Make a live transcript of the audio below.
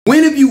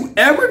When have you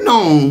ever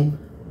known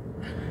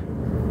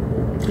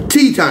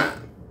tea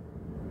time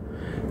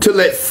to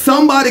let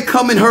somebody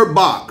come in her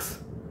box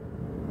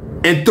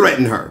and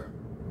threaten her?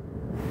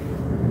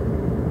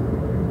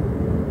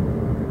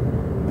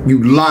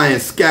 You lying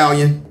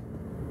scallion.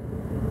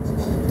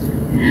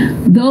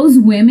 Those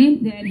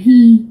women that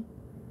he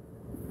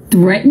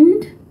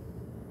threatened,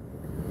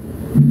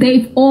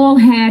 they've all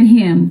had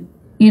him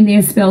in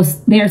their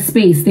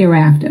space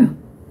thereafter.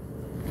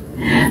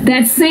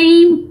 That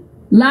same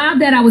live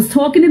that I was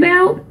talking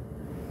about,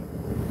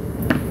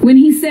 when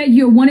he said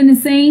you're one and the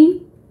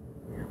same,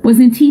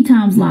 was in Tea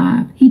Time's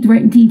live. He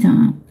threatened Tea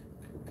Time.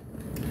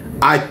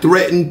 I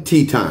threatened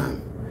Tea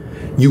Time.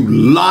 You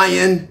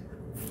lying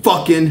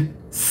fucking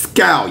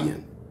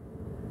scallion.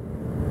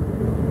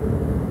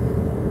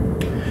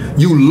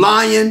 You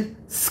lying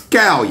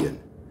scallion.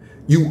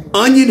 You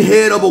onion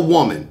head of a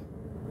woman.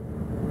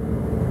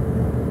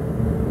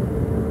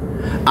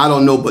 I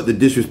don't know, but the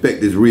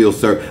disrespect is real,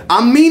 sir.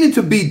 I'm meaning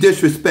to be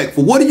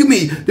disrespectful. What do you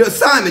mean?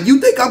 Simon, you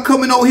think I'm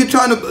coming over here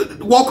trying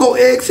to walk on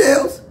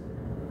eggshells?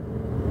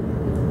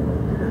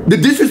 The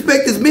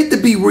disrespect is meant to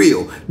be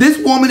real. This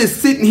woman is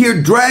sitting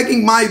here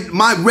dragging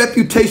my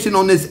reputation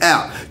on this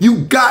app.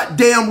 You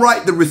goddamn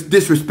right the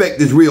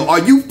disrespect is real. Are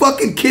you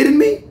fucking kidding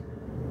me?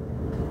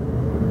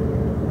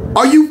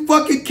 Are you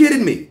fucking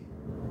kidding me?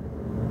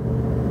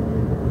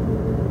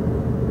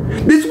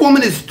 This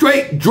woman is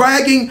straight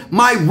dragging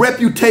my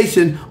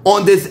reputation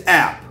on this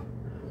app.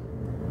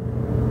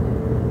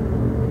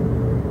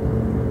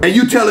 And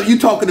you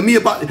talking to me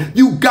about,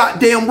 you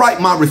goddamn right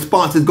my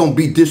response is gonna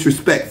be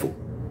disrespectful.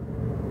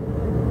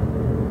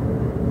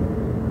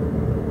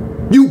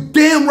 You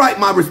damn right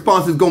my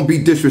response is gonna be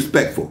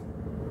disrespectful.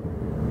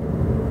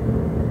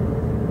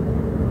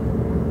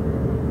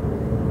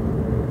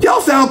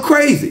 Y'all sound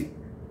crazy.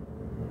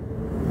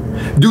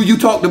 Do you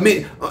talk to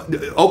men?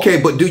 Okay,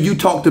 but do you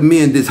talk to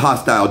men this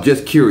hostile?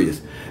 Just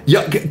curious.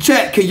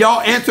 Chat, can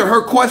y'all answer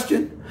her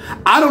question?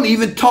 I don't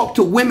even talk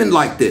to women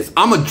like this.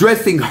 I'm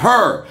addressing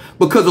her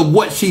because of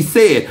what she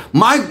said.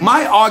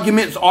 My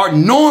arguments are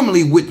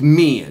normally with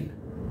men.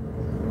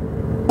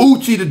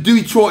 Uchi the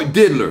Detroit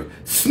Diddler,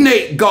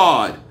 Snake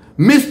God,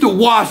 Mr.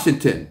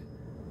 Washington,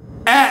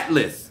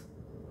 Atlas,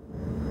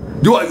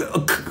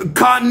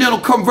 Continental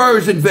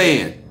Conversion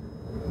Van.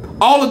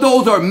 All of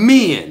those are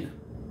men.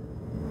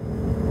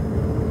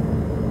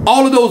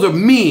 All of those are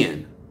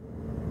men.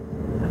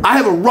 I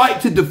have a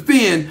right to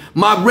defend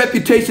my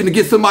reputation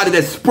against somebody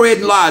that's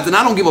spreading lies, and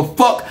I don't give a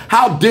fuck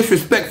how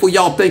disrespectful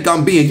y'all think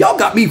I'm being. Y'all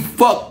got me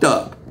fucked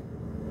up.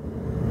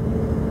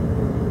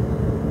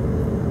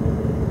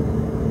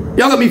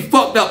 Y'all got me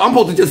fucked up. I'm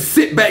supposed to just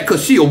sit back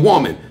because she a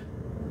woman.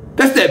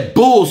 That's that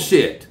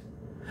bullshit.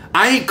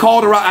 I ain't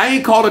called her out. I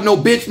ain't called her no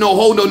bitch, no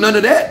hoe, no none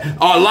of that.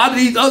 A lot of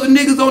these other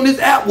niggas on this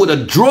app would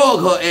have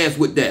drugged her ass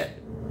with that.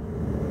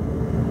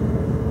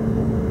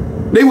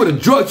 They would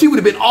have drugged. She would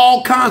have been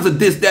all kinds of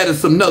this, that, and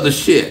some other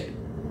shit.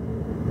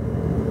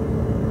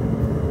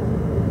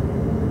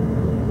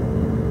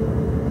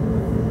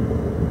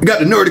 You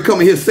got the nerve to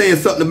come in here saying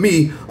something to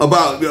me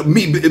about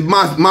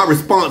my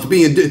response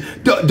being.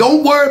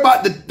 Don't worry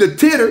about the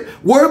titter.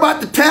 Worry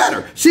about the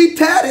tatter. She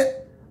tatted.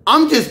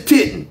 I'm just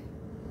titting.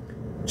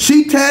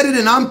 She tatted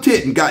and I'm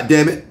titting. God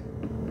damn it.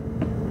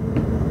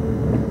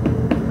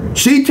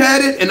 She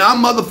tatted and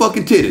I'm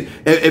motherfucking titted.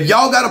 If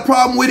y'all got a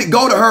problem with it,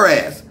 go to her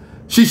ass.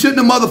 She shouldn't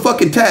have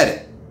motherfucking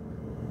tatted.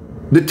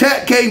 The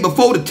tat came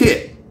before the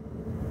tit.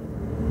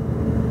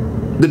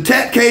 The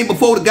tat came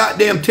before the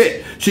goddamn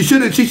tit. She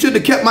should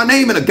have kept my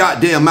name in her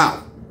goddamn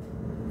mouth.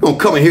 Don't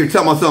come in here and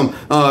tell me something,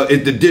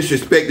 the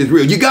disrespect is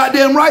real. You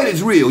goddamn right it's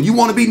real. You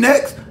want to be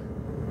next?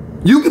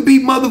 You can be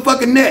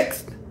motherfucking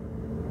next.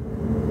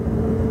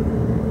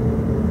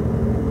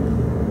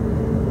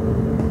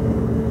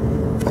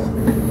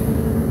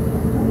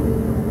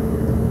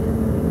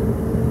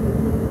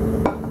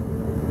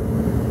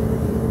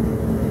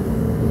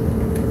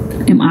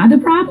 Am I the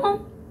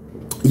problem?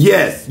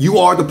 Yes, you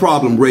are the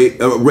problem,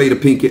 Raider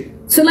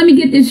Pinkett. So let me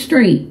get this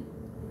straight.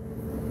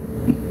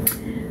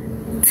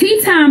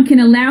 Tea Time can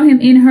allow him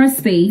in her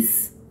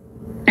space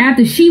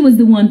after she was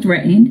the one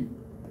threatened.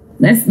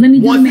 Let me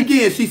once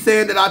again, she's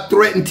saying that I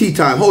threatened Tea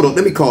Time. Hold on,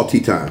 let me call Tea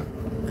Time.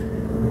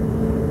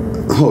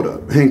 Hold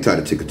up, hang tight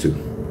a tick or two.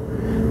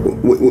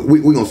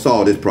 We're gonna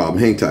solve this problem.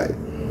 Hang tight.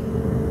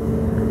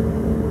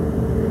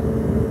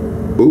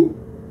 Ooh.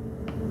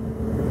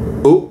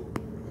 Ooh.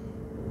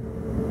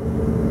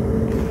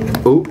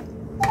 Ooh.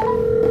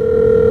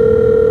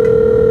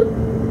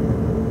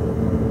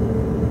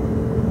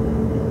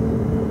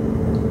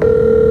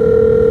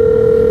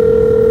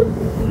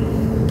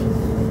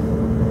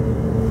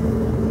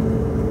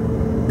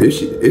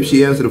 If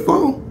she answered the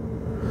phone.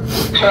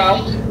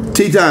 Hello?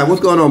 Tea Time,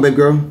 what's going on, baby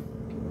girl?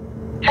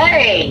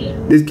 Hey.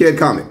 This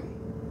Kevdacomic.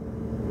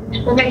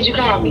 What made you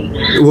call me?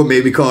 What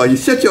made me call you?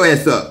 Shut your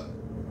ass up.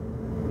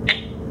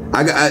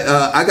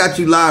 I got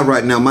you live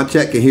right now. My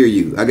chat can hear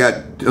you. I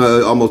got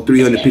almost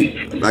 300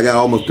 people. I got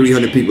almost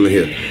 300 people in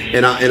here,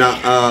 and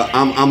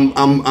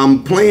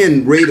I'm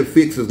playing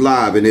Raethefixer's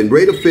live, and then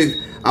Raethefixer.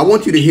 I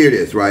want you to hear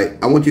this, right?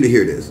 I want you to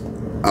hear this.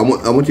 I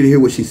want you to hear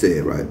what she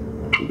said, right?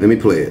 Let me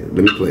play it.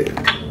 Let me play it.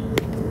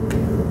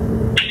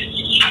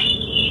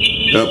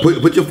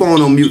 Put your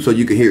phone on mute so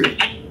you can hear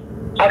it.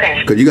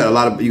 Okay. Because you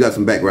got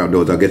some background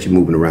noise. I'll get you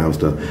moving around and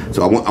stuff.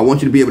 So I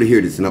want you to be able to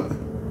hear this.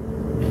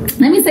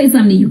 Let me say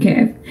something to you,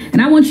 Kev,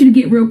 and I want you to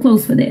get real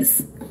close for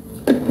this.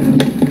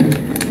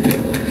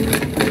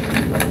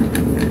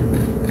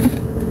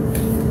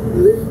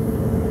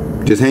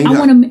 Just hang I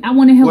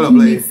want to help you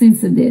make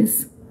sense of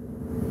this.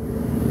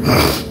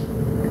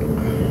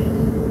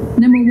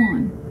 Number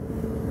one,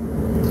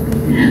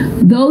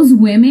 those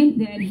women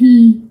that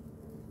he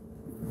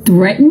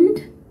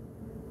threatened,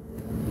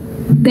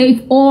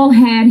 they've all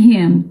had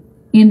him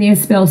in their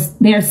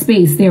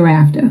space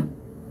thereafter.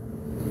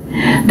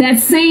 That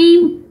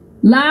same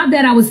live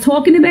that I was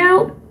talking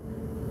about,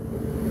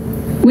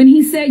 when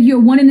he said you're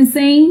one and the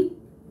same,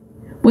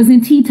 was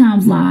in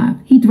T-Time's live.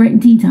 He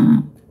threatened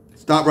T-Time.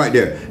 Stop right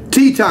there.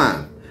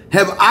 T-Time,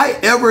 have I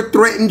ever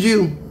threatened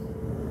you?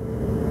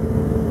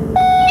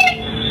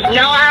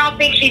 No, I don't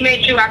think she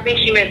meant you. I think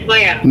she meant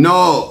Slim.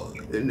 No.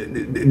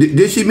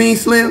 Did she mean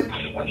Slim?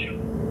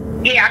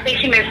 Yeah, I think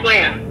she meant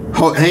Slim.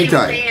 Hang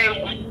tight.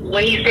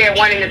 When he said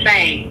one and the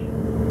same.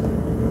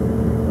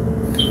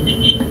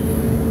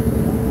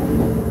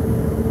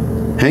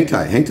 Hang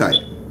tight, hang tight.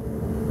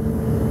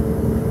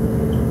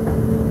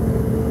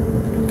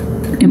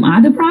 Am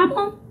I the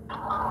problem?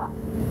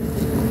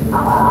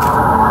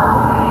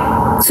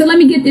 So let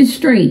me get this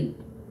straight.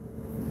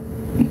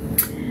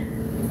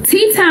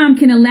 T-Time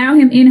can allow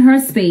him in her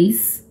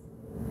space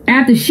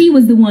after she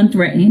was the one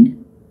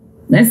threatened.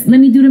 Let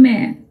me do the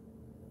math.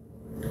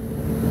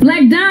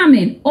 Black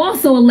Diamond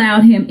also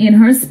allowed him in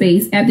her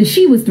space after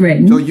she was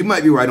threatened. So you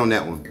might be right on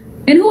that one.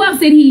 And who else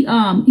did he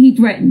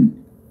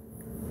threaten?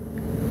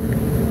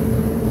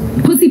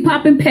 Pussy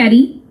Poppin'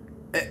 Petty.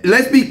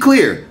 Let's be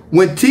clear.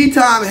 When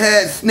T-Time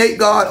had Snake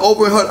God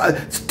over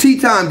her,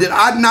 T-Time, did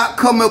I not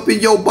come up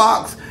in your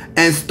box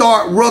and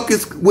start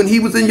ruckus when he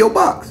was in your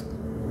box?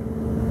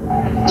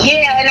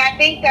 Yeah, and I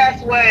think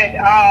that's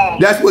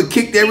what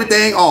kicked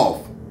everything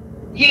off.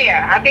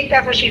 Yeah, I think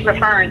that's what she's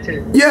referring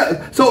to.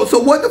 Yeah. So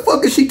what the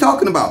fuck is she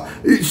talking about?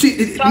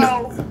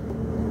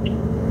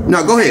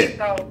 No, go ahead.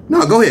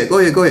 No, go ahead. Go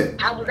ahead.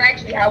 I was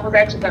actually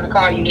gonna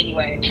call you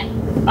anyway.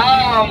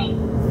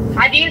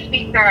 I did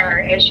speak to her,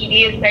 and she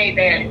did say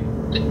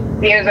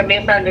that there's a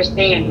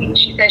misunderstanding.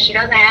 She said she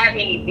doesn't have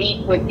any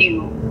beef with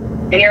you,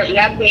 and there's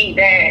nothing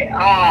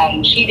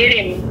that she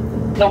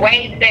didn't. The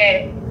way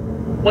that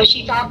when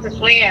she talked to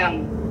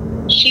Slim,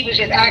 she was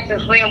just asking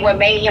Slim what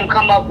made him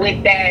come up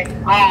with that.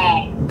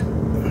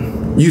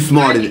 You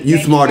smarter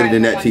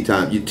than that,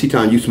 T-Time.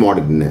 T-Time, you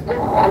smarter than that.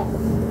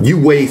 You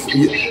way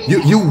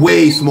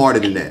smarter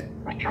than that.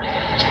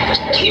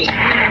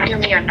 Give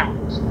me a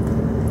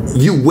note.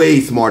 You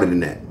way smarter than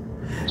that.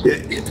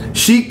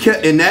 She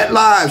kept in that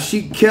live.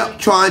 She kept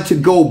trying to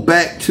go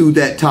back to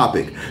that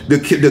topic. The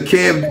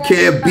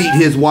Kev beat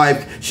his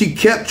wife. She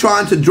kept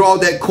trying to draw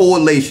that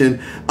correlation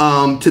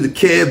to the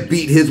Kev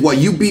beat his wife.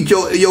 You beat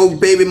your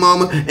baby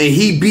mama, and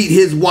he beat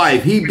his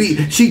wife.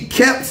 She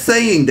kept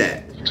saying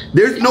that.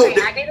 There's no.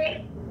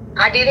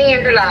 I didn't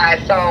hear the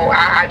live, so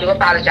I do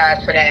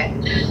apologize for that.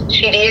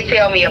 She did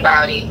tell me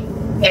about it,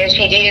 and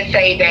she did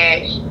say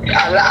that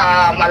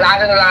a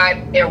lot of the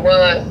live there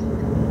was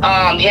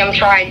him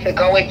trying to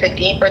go into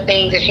deeper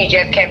things, and she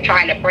just kept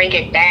trying to bring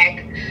it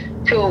back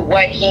to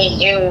what he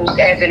used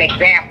as an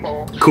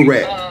example.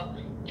 Correct.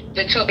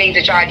 The two things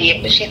that y'all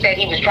did, but she said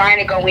he was trying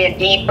to go in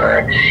deeper,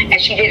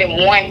 and she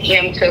didn't want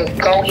him to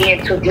go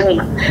in too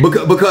deep.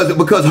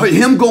 Because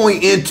him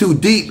going in too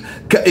deep,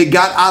 it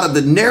got out of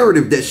the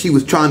narrative that she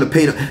was trying to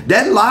paint.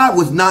 That live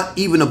was not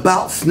even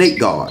about Snake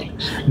God.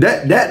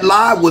 That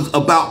live was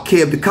about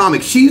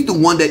Kevdacomic. She's the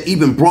one that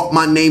even brought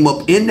my name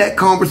up in that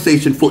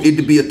conversation for it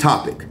to be a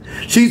topic.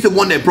 She's the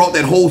one that brought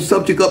that whole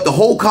subject up. The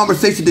whole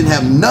conversation didn't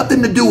have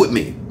nothing to do with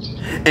me.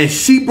 And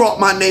she brought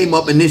my name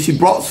up, and then she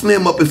brought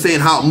Slim up and saying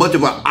how much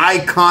of an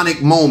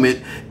iconic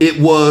moment it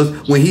was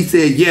when he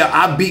said, yeah,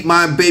 I beat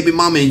my baby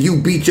mama and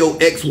you beat your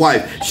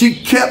ex-wife. She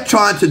kept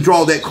trying to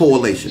draw that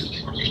correlation.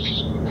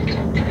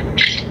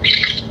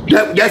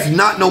 That's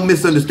not no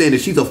misunderstanding.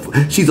 She's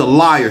a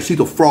liar. She's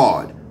a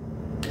fraud.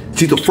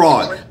 She's a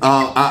fraud.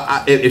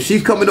 If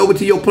she's coming over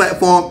to your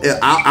platform,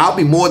 I'll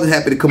be more than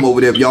happy to come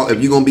over there. If you're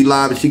going to be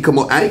live and she come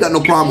over, I ain't got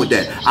no problem with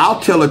that. I'll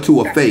tell her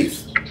to her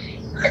face.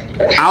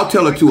 I'll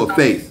tell her to her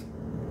face.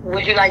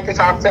 Would you like to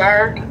talk to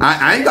her?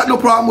 I ain't got no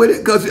problem with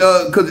it because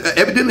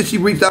evidently she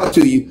reached out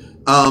to you.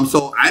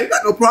 So I ain't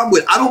got no problem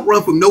with it. I don't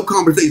run from no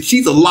conversation.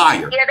 She's a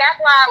liar. Yeah, that's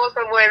why I was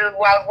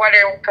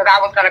wondering, because I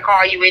was going to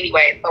call you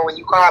anyway. So when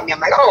you called me, I'm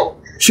like, oh.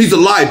 She's a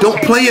liar.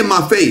 Don't play in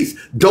my face.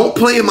 Don't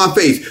play in my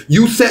face.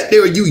 You sat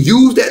there and you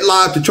used that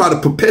live to try to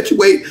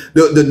perpetuate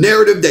the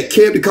narrative that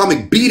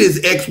Kevdacomic beat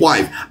his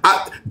ex-wife.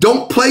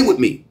 Don't play with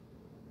me.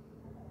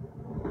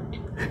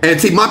 And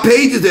see, my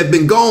pages have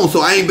been gone,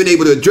 so I ain't been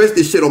able to address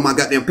this shit on my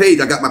goddamn page.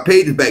 I got my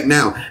pages back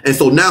now, and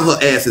so now her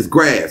ass is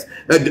grass.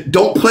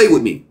 Don't play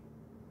with me.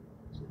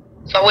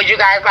 So would you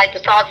guys like to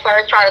talk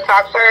first? Try to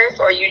talk first,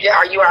 or are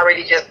you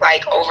already just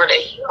like over the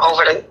hill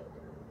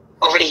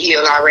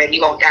already?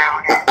 You going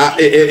down?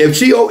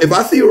 If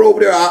I see her over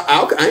there,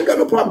 I ain't got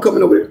no problem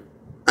coming over there.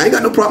 I ain't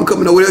got no problem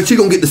coming over there. She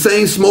gonna get the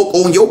same smoke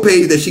on your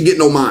page that she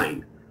getting on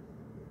mine.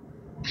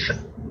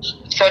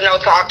 So no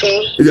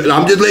talking.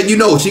 I'm just letting you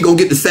know she gonna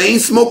get the same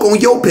smoke on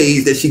your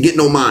page that she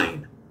getting on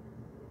mine.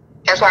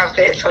 That's why I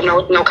said so.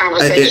 No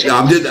conversation.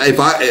 I'm just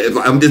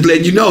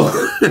letting you know.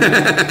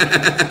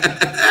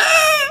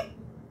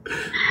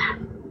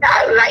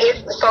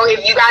 So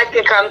if you guys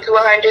could come to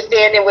an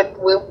understanding,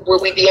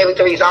 would we be able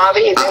to resolve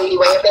it? Is there any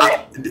way of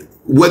that?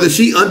 Whether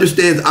she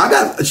understands,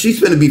 she's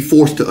going to be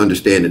forced to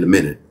understand in a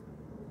minute.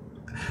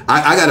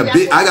 I got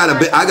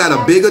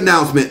a big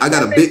announcement.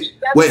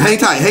 Wait, hang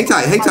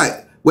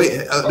tight. Wait,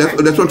 that's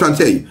what I'm trying to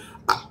tell you.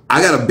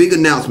 I got a big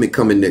announcement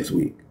coming next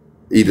week.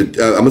 Either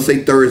I'm gonna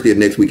say Thursday or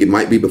next week. It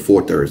might be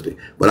before Thursday,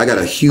 but I got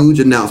a huge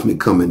announcement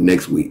coming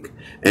next week,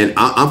 and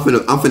I'm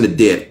finna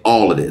dead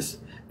all of this.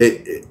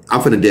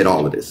 I'm finna dead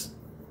all of this.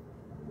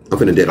 I'm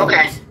finna dead all of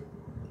this.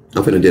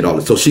 I'm finna dead all of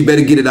this. So she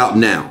better get it out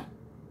now.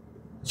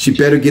 She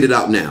better get it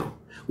out now.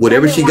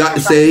 Whatever she got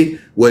to say.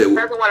 Doesn't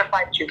want to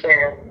fight you,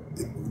 Karen.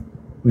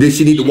 Did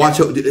she need to watch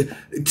her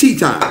tea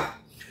time?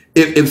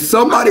 If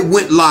somebody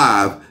went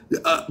live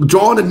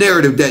drawing a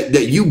narrative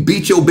that you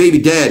beat your baby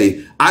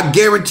daddy, I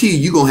guarantee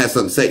you're gonna have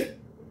something to say.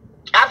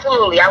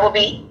 Absolutely, I will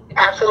be.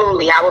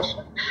 Absolutely,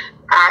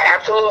 I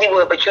absolutely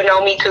would, but you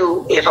know me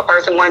too. If a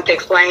person wants to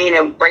explain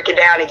and break it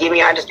down and give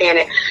me an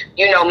understanding,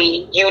 you know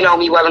me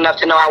well enough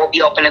to know I will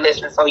be open to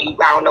listen. So I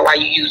don't know why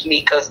you use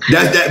me, because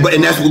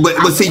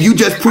but see, you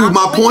just proved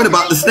my point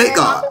about the snake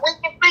god.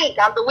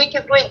 I'm the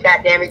weakest link,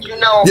 goddammit. You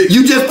know.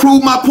 You just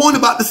proved my point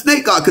about the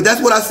snake god, because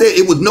that's what I said.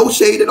 It was no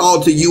shade at all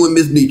to you and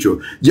Miss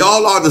Nitra.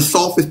 Y'all are the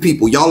softest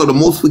people. Y'all are the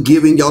most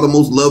forgiving. Y'all the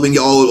most loving.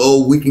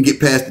 Y'all, we can get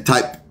past the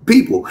type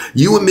people,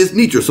 you and Miss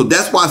Nitra. So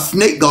that's why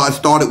Snake God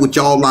started with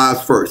y'all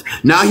lives first.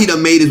 Now he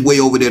done made his way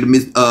over there to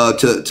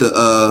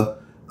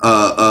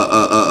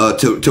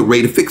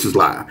Raethefixer's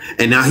live,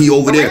 and now he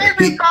over there.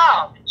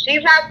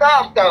 She's not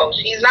soft though.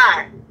 She's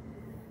not.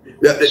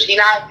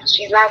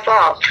 She's not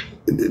soft.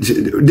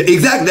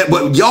 Exactly,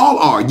 but y'all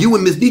are. You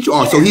and Miss Nitra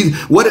are. So he's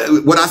what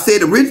I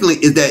said originally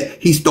is that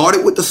he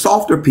started with the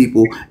softer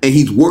people and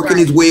he's working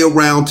his way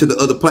around to the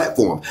other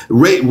platforms.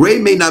 Ray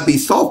may not be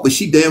soft, but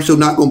she damn sure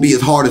not gonna be as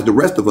hard as the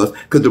rest of us,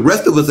 because the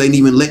rest of us ain't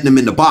even letting him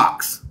in the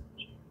box.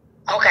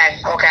 Okay,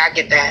 I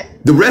get that.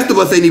 The rest of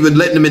us ain't even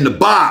letting him in the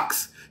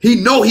box. He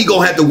know he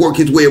gonna have to work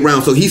his way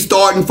around, so he's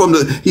starting from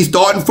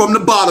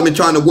the bottom and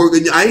trying to work.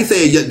 I ain't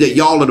saying that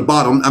y'all are the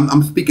bottom.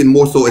 I'm speaking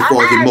more so as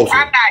far as emotion.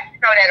 I'm not. You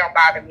know that don't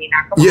bother me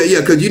now.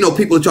 Yeah, because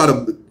people try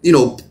to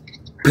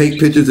paint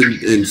pictures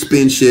and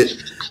spin shit.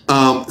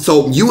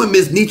 So you and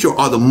Miss Nitra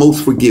are the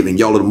most forgiving.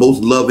 Y'all are the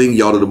most loving.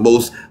 Y'all are the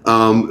most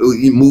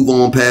you move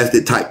on past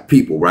it type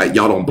people, right?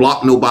 Y'all don't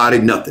block nobody,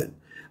 nothing.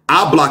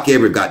 I block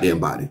every goddamn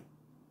body.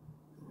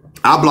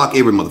 I block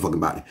every motherfucking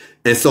body.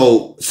 And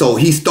so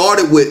he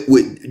started with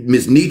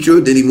Miss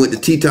Nitra, then he went to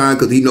Tea Time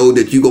because he know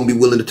that you're going to be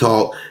willing to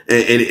talk.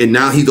 And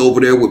now he's over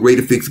there with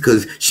Raethefixer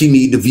because she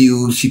need the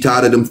views. She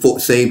tired of them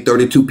same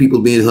 32 people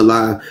being in her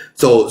live.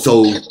 So. Stop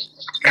it.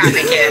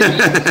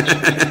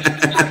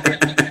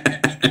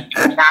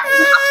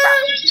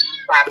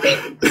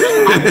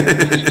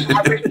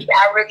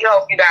 I really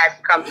hope you guys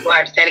come to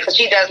understanding, because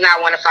she does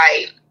not want to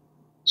fight.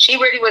 She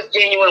really was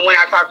genuine when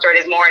I talked to her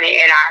this morning,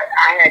 and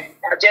I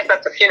just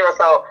left the funeral,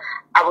 so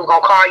I was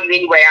gonna call you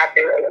anyway.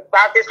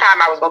 About this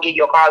time, I was gonna give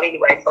you a call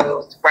anyway, so it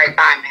was the right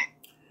timing.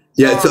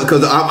 Yeah,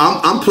 because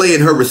I'm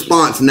playing her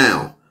response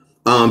now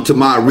to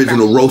my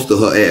original roast of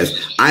her ass.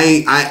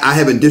 I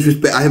haven't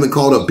disrespect. I haven't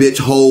called her bitch,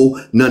 hoe,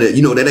 none of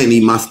that. That ain't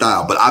even my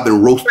style. But I've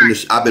been roasting.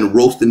 I've been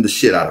roasting the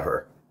shit out of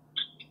her.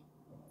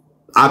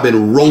 I've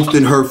been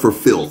roasting her for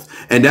filth.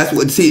 And that's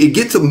what, see, it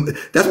gets them.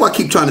 That's why I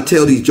keep trying to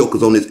tell these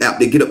jokers on this app.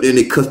 They get up there and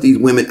they cuss these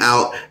women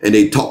out and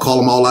they call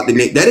them all out their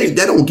name.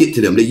 That don't get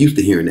to them. They're used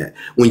to hearing that.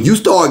 When you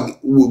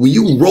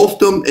roast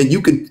them and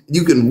you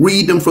can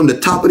read them from the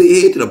top of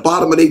their head to the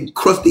bottom of their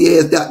crusty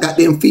ass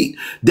goddamn feet,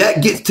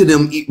 that gets to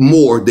them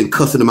more than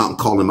cussing them out and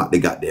calling them out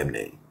their goddamn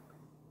name.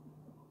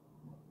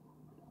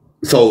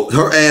 So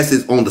her ass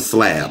is on the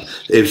slab.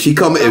 If she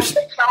come, so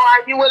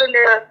are you willing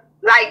to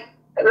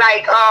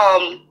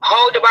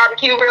hold the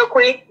barbecue real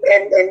quick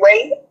and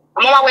wait?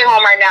 I'm on my way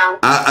home right now.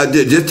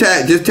 Just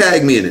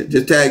tag me in it.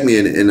 Just tag me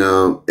in it, and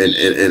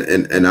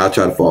I'll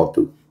try to fall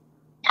through.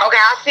 Okay,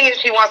 I'll see if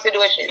she wants to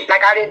do it.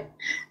 I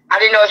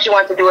didn't know if she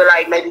wants to do it.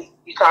 Like maybe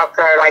you talk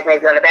to her, like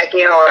maybe on the back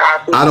end, or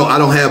I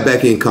don't have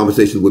back end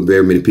conversations with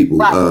very many people.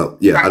 Right.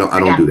 I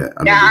don't do that.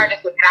 I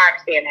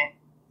understand that.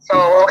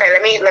 So okay,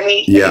 let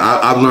me. Yeah,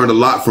 I've learned a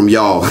lot from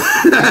y'all.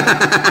 Because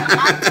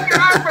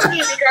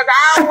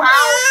I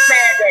was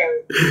mad.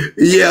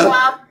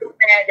 Yeah.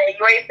 mad day.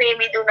 You ain't seen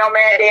me do no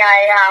mad day.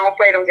 I don't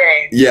play them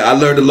games. Yeah, I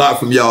learned a lot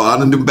from y'all. I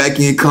done do back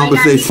end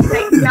conversations. You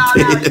ain't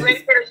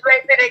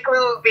to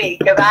include me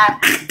because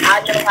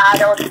I know I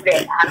don't do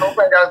that. I don't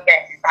play those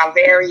games. I'm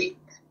very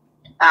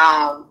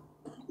I'm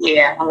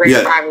very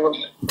private with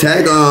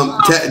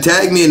it.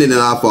 Tag me in it and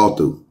I'll fall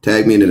through.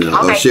 Tag me in it and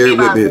I'll share it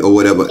with me or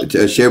whatever.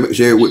 Share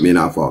it with me and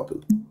I'll fall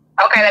through.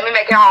 Okay, let me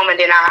make it home and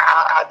then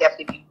I'll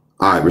definitely be.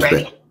 All right, respect.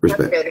 Ready.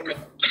 Respect. Okay.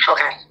 All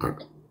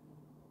right.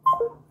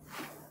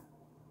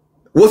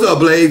 What's up,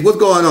 Blaze? What's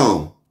going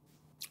on?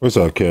 What's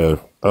up, Kev?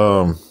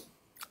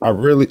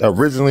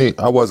 Originally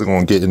I wasn't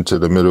gonna get into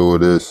the middle of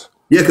this.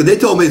 Yeah, because they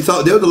told me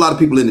there was a lot of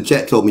people in the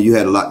chat told me you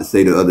had a lot to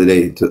say the other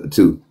day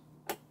too.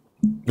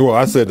 Well,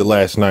 I said it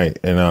last night,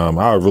 and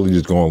I was really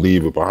just gonna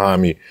leave it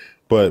behind me.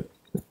 But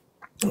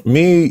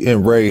me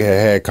and Ray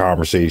had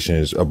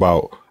conversations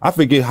about, I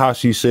forget how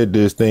she said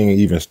this thing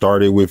even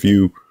started with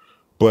you,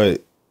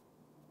 but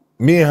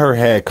me and her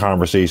had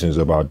conversations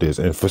about this.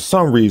 And for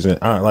some reason,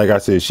 like I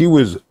said, she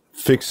was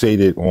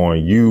fixated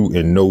on you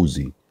and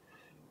Nosy.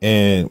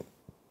 And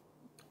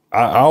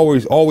I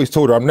always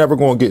told her I'm never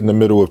going to get in the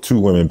middle of two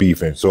women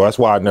beefing. So that's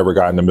why I never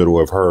got in the middle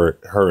of her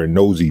and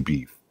Nosy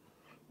beef.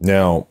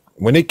 Now,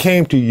 when it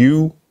came to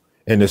you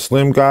and the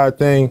Slim God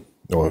thing,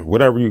 or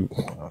whatever you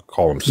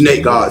call him.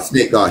 Snake God. He's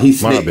Snake God.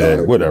 My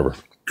bad, whatever.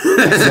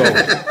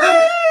 So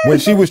when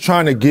she was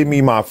trying to give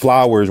me my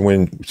flowers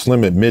when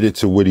Slim admitted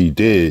to what he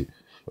did,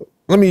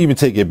 let me even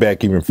take it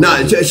back even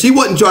further. Nah, she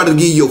wasn't trying to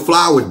give you your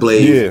flowers,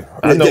 Blaze. Yeah,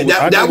 I know.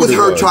 That was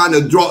her trying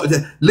to draw.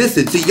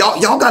 Listen, see,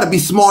 y'all got to be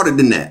smarter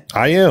than that.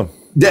 I am.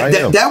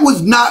 That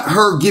was not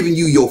her giving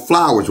you your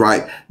flowers,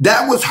 right?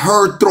 That was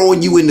her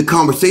throwing you in the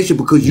conversation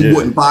because you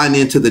wasn't buying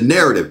into the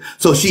narrative.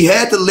 So she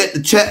had to let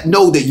the chat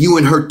know that you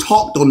and her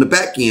talked on the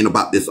back end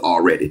about this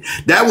already.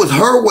 That was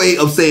her way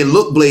of saying,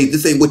 look, Blaze,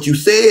 this ain't what you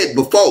said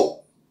before.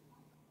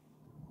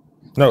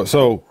 No,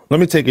 so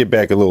let me take it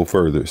back a little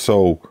further.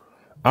 So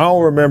I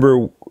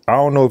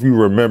don't know if you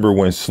remember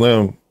when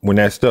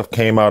that stuff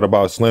came out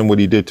about Slim, what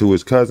he did to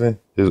his cousin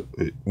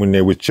when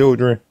they were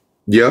children.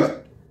 Yeah.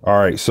 All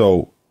right.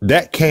 So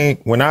that came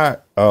when I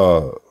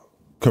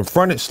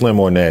confronted Slim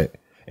on that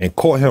and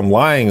caught him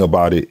lying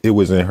about it. It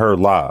was in her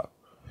live,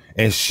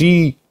 and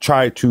she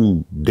tried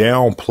to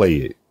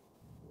downplay it.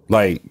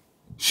 Like,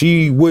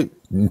 she would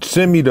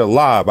send me the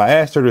live. I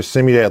asked her to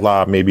send me that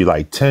live maybe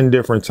like 10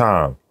 different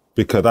times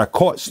because I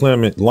caught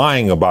Slim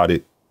lying about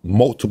it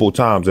multiple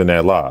times in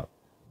that live.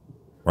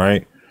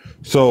 Right.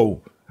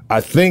 So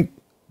I think,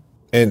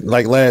 and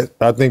like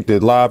I think the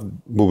live,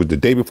 what was the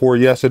day before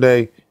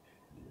yesterday,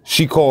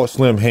 she called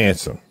Slim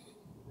handsome.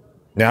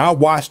 Now I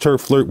watched her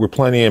flirt with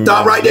plenty of men.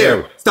 Stop right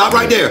there. Stop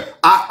right there.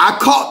 I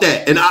caught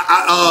that, and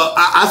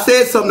I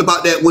said something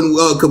about that when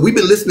because we've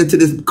been listening to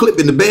this clip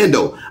in the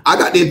bando. I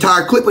got the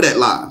entire clip of that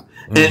live,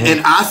 and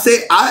I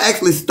said I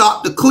actually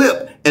stopped the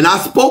clip and I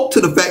spoke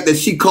to the fact that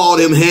she called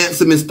him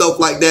handsome and stuff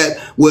like that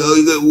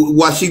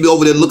while she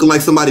over there looking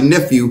like somebody's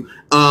nephew.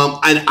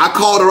 And I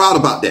called her out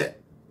about that.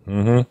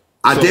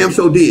 I damn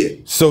sure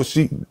did. So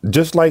she,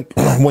 just like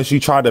when she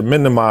tried to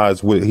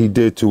minimize what he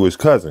did to his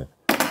cousin,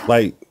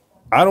 like,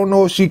 I don't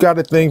know if she got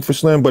a thing for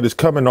Slim, but it's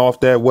coming off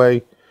that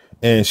way.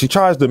 And she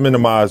tries to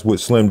minimize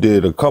what Slim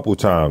did a couple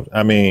times.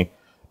 I mean,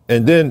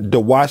 and then to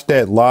watch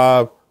that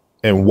live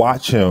and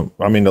watch him.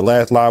 I mean, the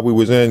last live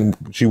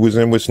she was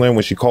in with Slim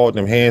when she called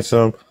him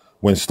handsome,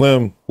 when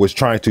Slim was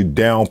trying to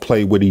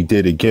downplay what he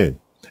did again.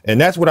 And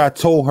that's what I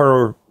told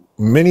her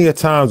many a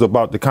times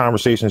about the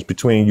conversations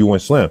between you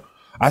and Slim.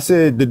 I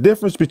said, the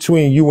difference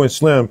between you and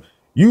Slim,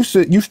 you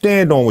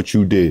stand on what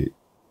you did.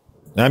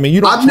 I mean, you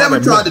don't. I've never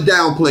tried to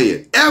downplay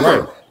it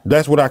ever. Right.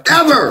 That's what I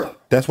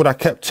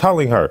kept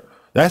telling her.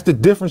 That's the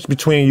difference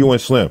between you and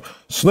Slim.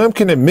 Slim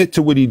can admit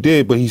to what he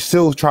did, but he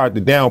still tried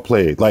to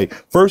downplay it. Like,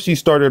 first he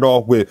started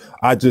off with,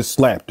 I just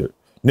slapped her.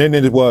 Then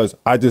it was,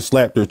 I just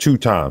slapped her 2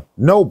 times.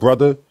 No,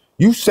 brother,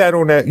 you sat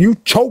on that. You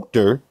choked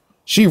her.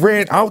 She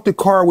ran out the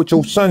car with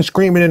your son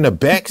screaming in the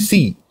back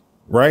seat.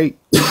 Right?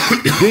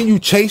 Then you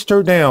chased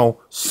her down,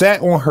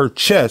 sat on her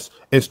chest,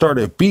 and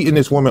started beating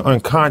this woman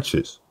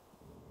unconscious.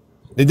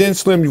 And then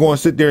Slim, you want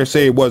to sit there and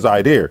say, was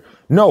I there?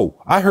 No,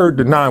 I heard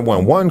the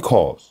 911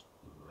 calls.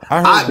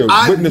 I'm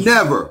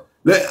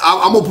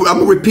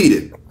gonna repeat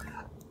it.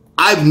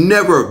 I've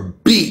never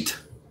beat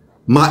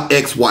my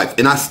ex-wife,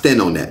 and I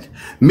stand on that.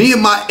 Me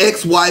and my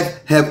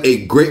ex-wife have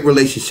a great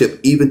relationship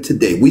even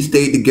today. We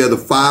stayed together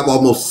 5,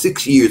 almost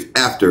 6 years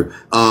after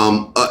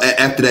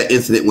that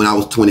incident when I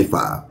was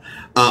 25.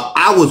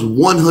 I was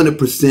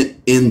 100%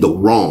 in the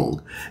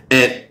wrong.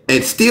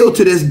 And still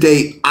to this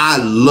day, I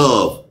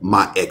love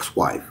my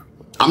ex-wife.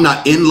 I'm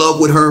not in love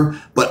with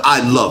her, but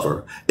I love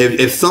her.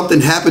 If something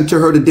happened to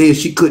her today and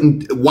she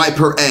couldn't wipe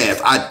her ass,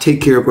 I'd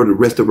take care of her the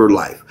rest of her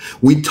life.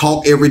 We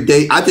talk every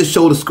day. I just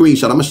showed a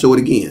screenshot. I'm going to show it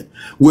again.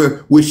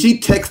 Where she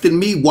texted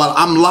me while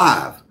I'm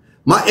live.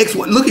 My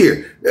ex-wife, look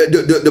here.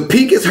 The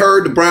pink is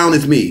her, the brown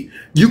is me.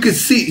 You can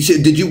see.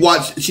 Did you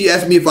watch? She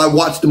asked me if I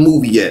watched the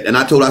movie yet, and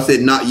I told her, I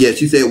said not yet.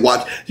 She said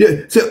watch.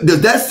 So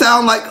does that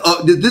sound like?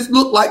 Does this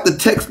look like the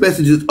text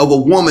messages of a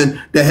woman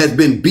that has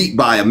been beat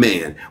by a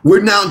man?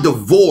 We're now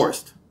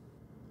divorced.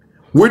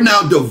 We're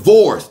now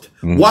divorced.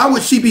 Mm-hmm. Why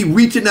would she be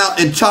reaching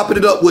out and chopping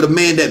it up with a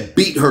man that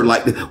beat her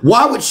like this?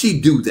 Why would she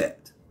do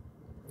that?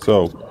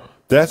 So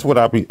that's what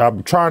I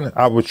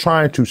was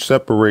trying to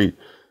separate,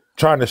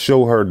 trying to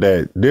show her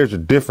that there's a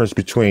difference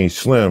between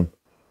Slim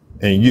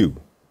and you.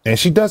 And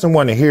she doesn't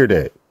want to hear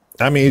that.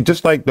 I mean,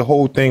 just like the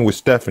whole thing with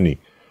Stephanie,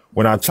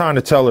 when I'm trying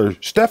to tell her,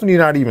 Stephanie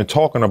not even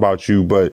talking about you, but